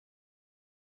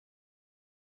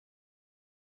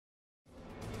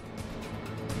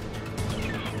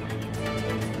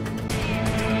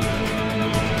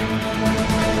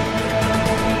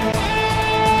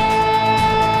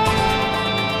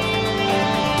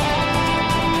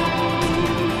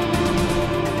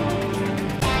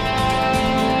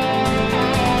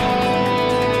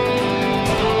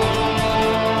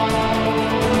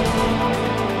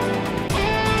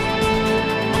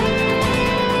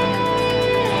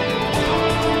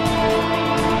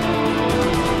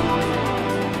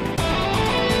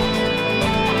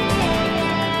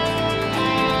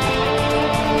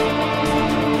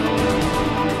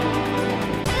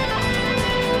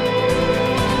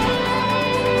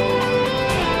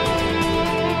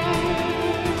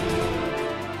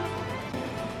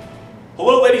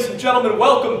ladies and gentlemen,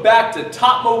 welcome back to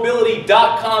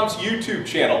TopMobility.com's YouTube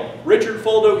channel. Richard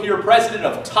Foldo here, president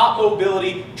of Top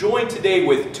Mobility, joined today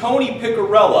with Tony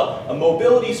Piccarella, a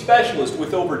mobility specialist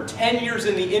with over 10 years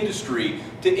in the industry,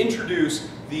 to introduce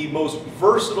the most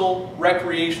versatile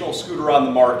recreational scooter on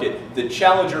the market, the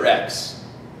Challenger X.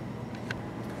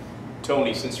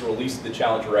 Tony, since the release of the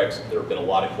Challenger X, there have been a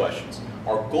lot of questions.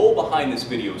 Our goal behind this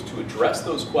video is to address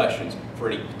those questions for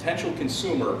any potential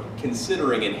consumer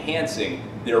considering enhancing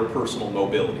their personal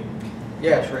mobility.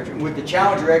 Yes, Richard. With the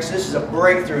Challenger X, this is a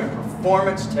breakthrough in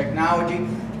performance technology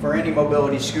for any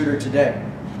mobility scooter today.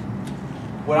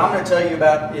 What I'm going to tell you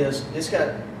about is it's got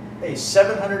a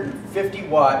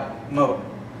 750-watt motor.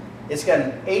 It's got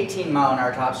an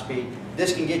 18-mile-an-hour top speed.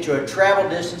 This can get you a travel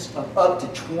distance of up to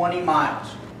 20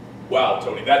 miles. Wow,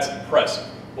 Tony, that's impressive.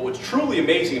 But what's truly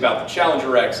amazing about the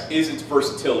Challenger X is its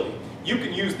versatility. You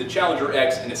can use the Challenger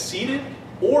X in a seated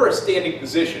or a standing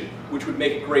position, which would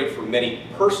make it great for many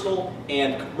personal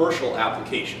and commercial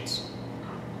applications.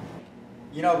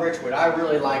 You know, Rich, what I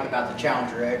really like about the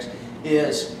Challenger X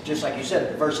is, just like you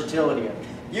said, the versatility of it.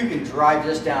 You can drive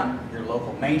this down your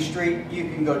local Main Street, you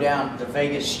can go down the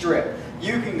Vegas Strip,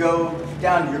 you can go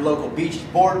down to your local beach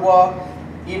boardwalk,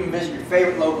 even visit your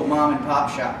favorite local mom and pop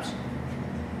shops.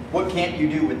 What can't you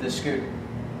do with this scooter?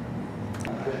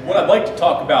 What I'd like to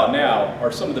talk about now are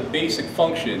some of the basic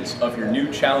functions of your new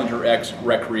Challenger X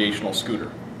recreational scooter.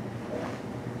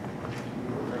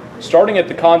 Starting at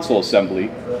the console assembly,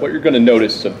 what you're going to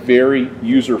notice is a very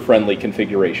user-friendly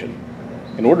configuration.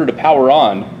 In order to power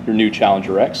on your new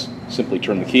Challenger X, simply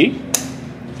turn the key.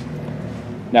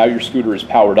 Now your scooter is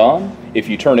powered on. If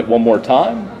you turn it one more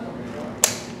time,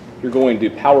 you're going to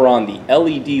power on the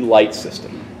LED light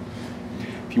system.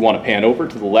 If you want to pan over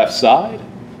to the left side,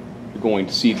 you're going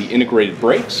to see the integrated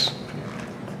brakes.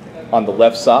 On the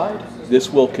left side, this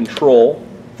will control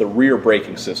the rear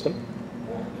braking system.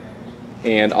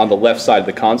 And on the left side of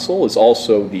the console is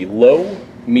also the low,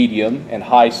 medium, and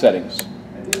high settings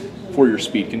for your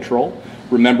speed control.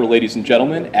 Remember, ladies and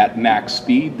gentlemen, at max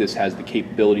speed, this has the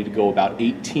capability to go about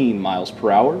 18 miles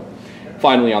per hour.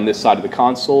 Finally, on this side of the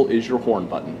console is your horn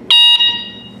button.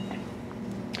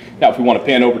 Now, if we want to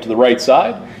pan over to the right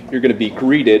side, you're going to be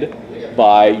greeted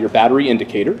by your battery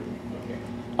indicator.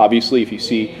 Obviously, if you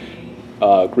see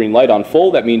green light on full,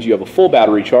 that means you have a full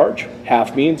battery charge.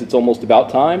 Half means it's almost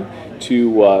about time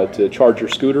to charge your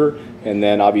scooter. And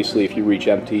then, obviously, if you reach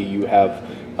empty, you have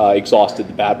exhausted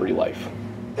the battery life.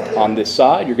 On this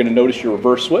side, you're going to notice your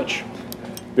reverse switch.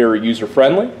 Very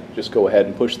user-friendly. Just go ahead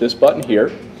and push this button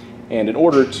here. And in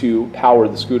order to power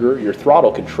the scooter, your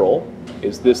throttle control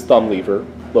is this thumb lever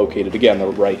located, again,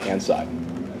 on the right-hand side.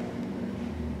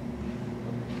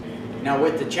 Now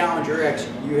with the Challenger X,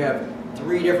 you have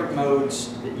 3 different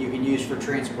modes that you can use for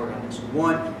transport on this.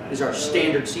 1 is our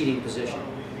standard seating position.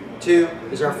 2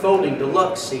 is our folding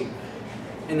deluxe seat.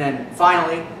 And then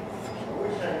finally,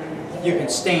 you can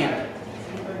stand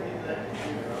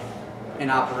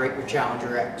and operate your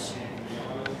Challenger X.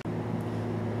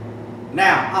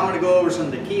 Now, I'm going to go over some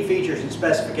of the key features and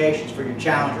specifications for your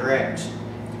Challenger X.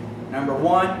 Number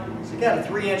 1, it's got a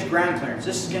 3-inch ground clearance.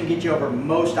 This is going to get you over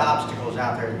most obstacles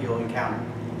out there that you'll encounter.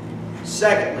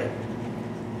 Secondly,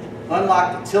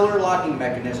 unlock the tiller locking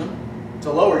mechanism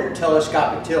to lower your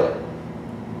telescopic tiller.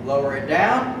 Lower it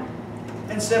down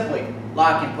and simply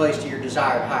lock in place to your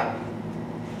desired height.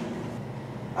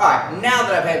 Alright, now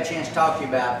that I've had a chance to talk to you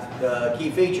about the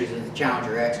key features of the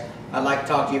Challenger X, I'd like to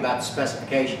talk to you about the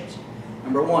specifications.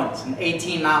 Number 1, it's an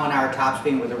 18-mile-an-hour top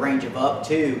speed with a range of up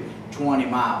to 20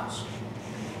 miles.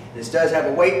 This does have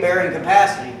a weight-bearing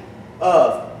capacity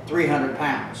of 300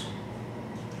 pounds.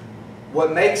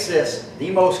 What makes this the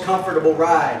most comfortable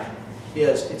ride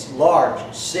is its large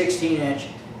 16-inch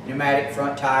pneumatic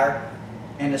front tire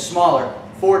and the smaller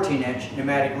 14-inch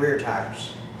pneumatic rear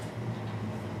tires.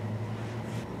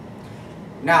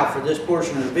 Now for this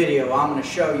portion of the video, I'm going to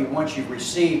show you, once you've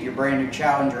received your brand new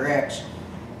Challenger X,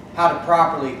 how to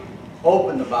properly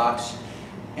open the box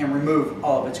and remove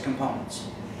all of its components.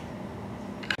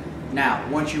 Now,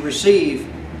 once you receive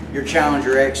your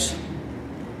Challenger X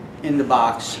in the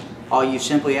box, all you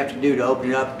simply have to do to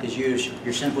open it up is use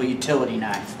your simple utility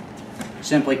knife.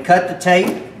 Simply cut the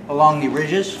tape along the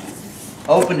ridges,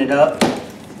 open it up,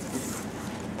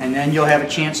 and then you'll have a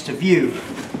chance to view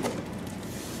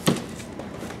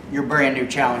your brand new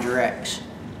Challenger X.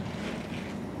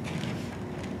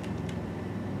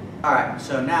 Alright,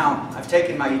 so now I've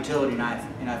taken my utility knife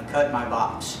and I've cut my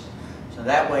box. So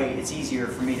that way it's easier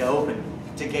for me to open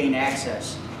to gain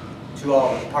access to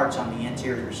all the parts on the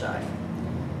interior side.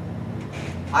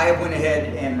 I have went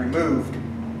ahead and removed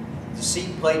the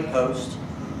seat plate post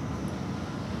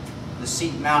the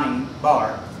seat mounting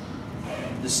bar,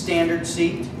 the standard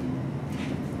seat,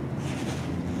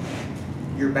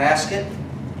 your basket,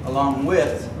 along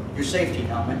with your safety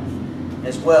helmet,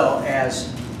 as well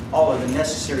as all of the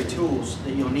necessary tools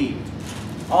that you'll need.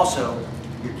 Also,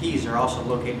 your keys are also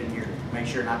located in here. Make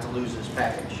sure not to lose this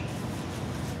package.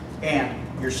 And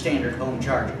your standard home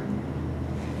charger.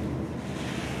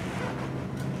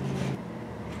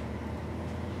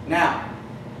 Now,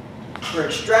 for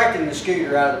extracting the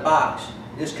scooter out of the box,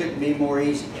 this couldn't be more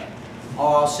easy.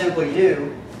 All I'll simply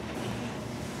do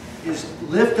is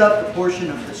lift up the portion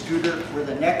of the scooter where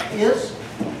the neck is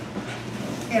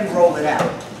and roll it out.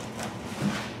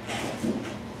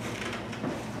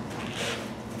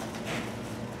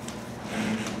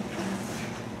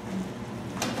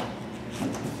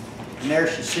 And there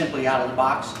she's simply out of the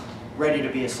box, ready to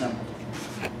be assembled.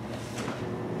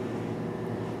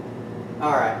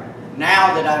 Alright,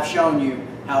 now that I've shown you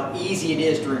how easy it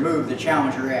is to remove the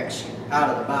Challenger X out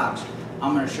of the box,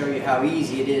 I'm going to show you how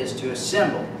easy it is to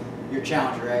assemble your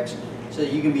Challenger X so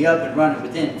that you can be up and running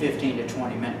within 15 to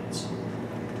 20 minutes.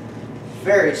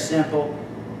 Very simple.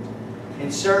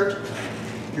 Insert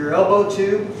your elbow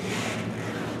tube,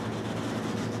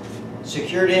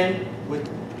 secured in with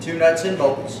 2 nuts and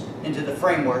bolts into the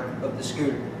framework of the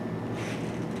scooter.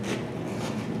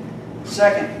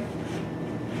 Second,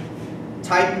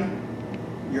 tighten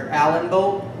your Allen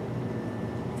bolt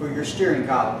for your steering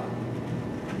column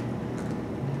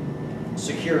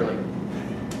securely.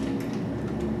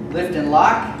 Lift and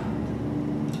lock.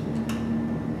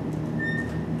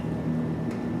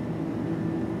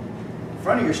 The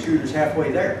front of your scooter is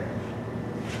halfway there.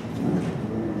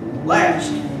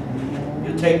 Last,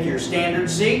 you'll take your standard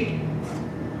seat,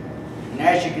 and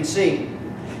as you can see,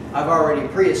 I've already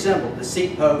pre-assembled the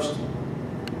seat post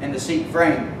and the seat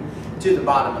frame to the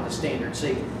bottom of the standard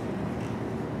seat.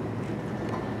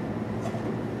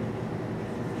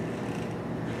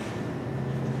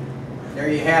 There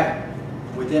you have it.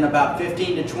 Within about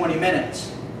 15 to 20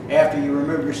 minutes after you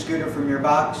remove your scooter from your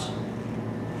box,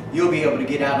 you'll be able to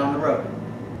get out on the road.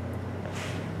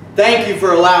 Thank you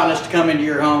for allowing us to come into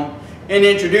your home and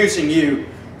introducing you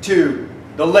to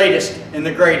the latest and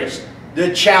the greatest,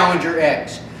 the Challenger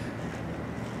X,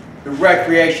 the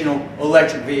recreational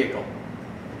electric vehicle.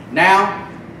 Now,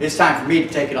 it's time for me to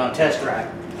take it on a test ride.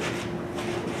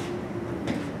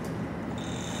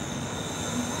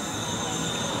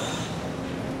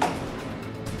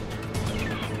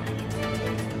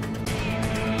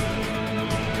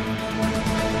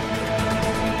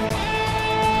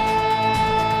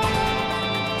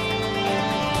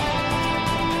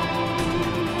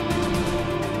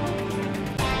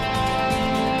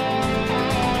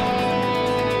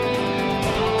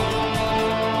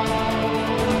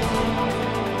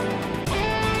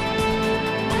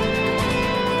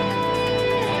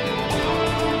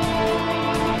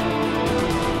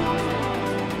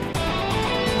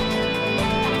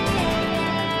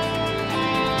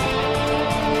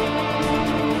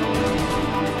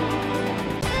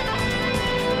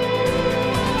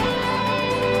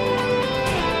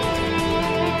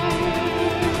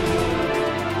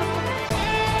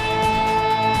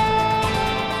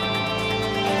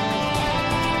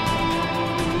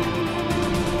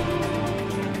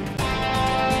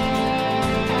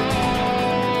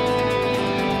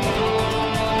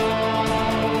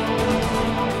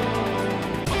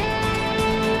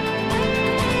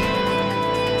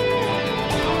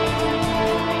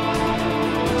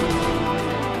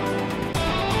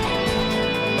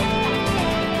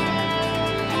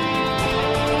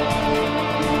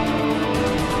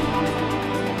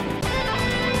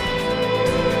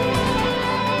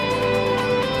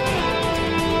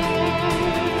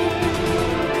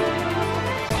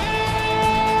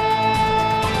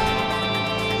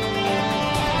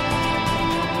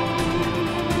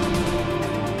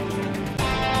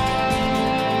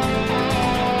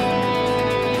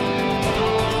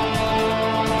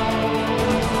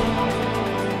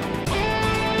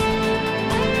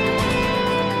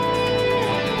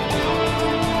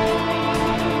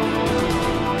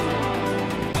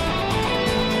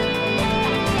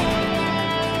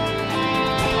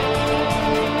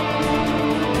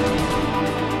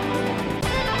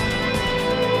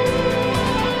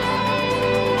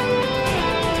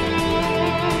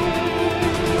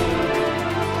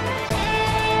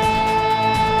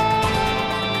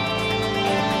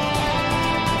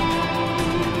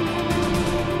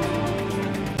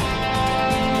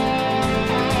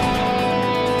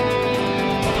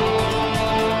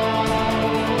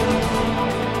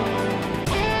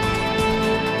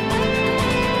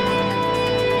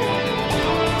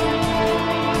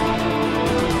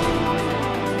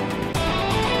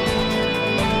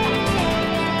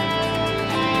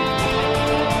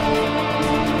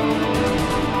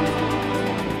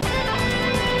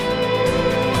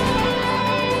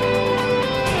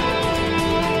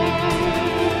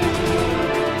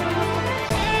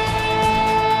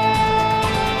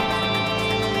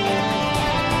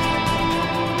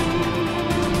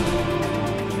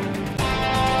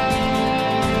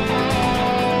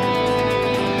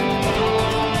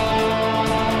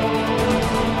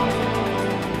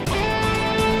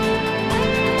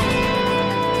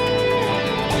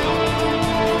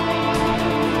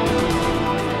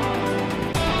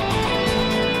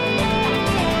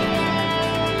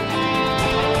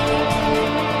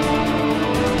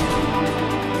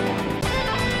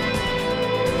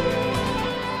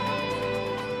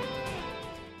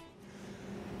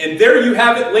 there you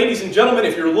have it, ladies and gentlemen.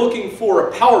 If you're looking for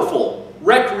a powerful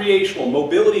recreational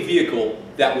mobility vehicle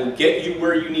that will get you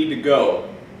where you need to go,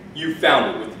 you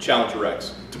found it with the Challenger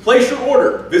X. To place your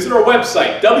order, visit our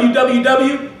website,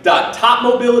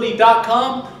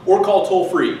 www.topmobility.com, or call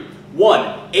toll-free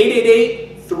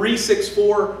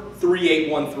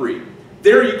 1-888-364-3813.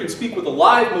 There you can speak with a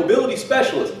live mobility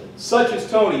specialist, such as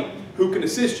Tony, who can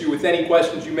assist you with any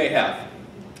questions you may have.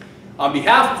 On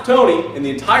behalf of Tony and the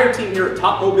entire team here at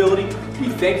Top Mobility, we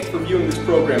thank you for viewing this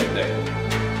program today.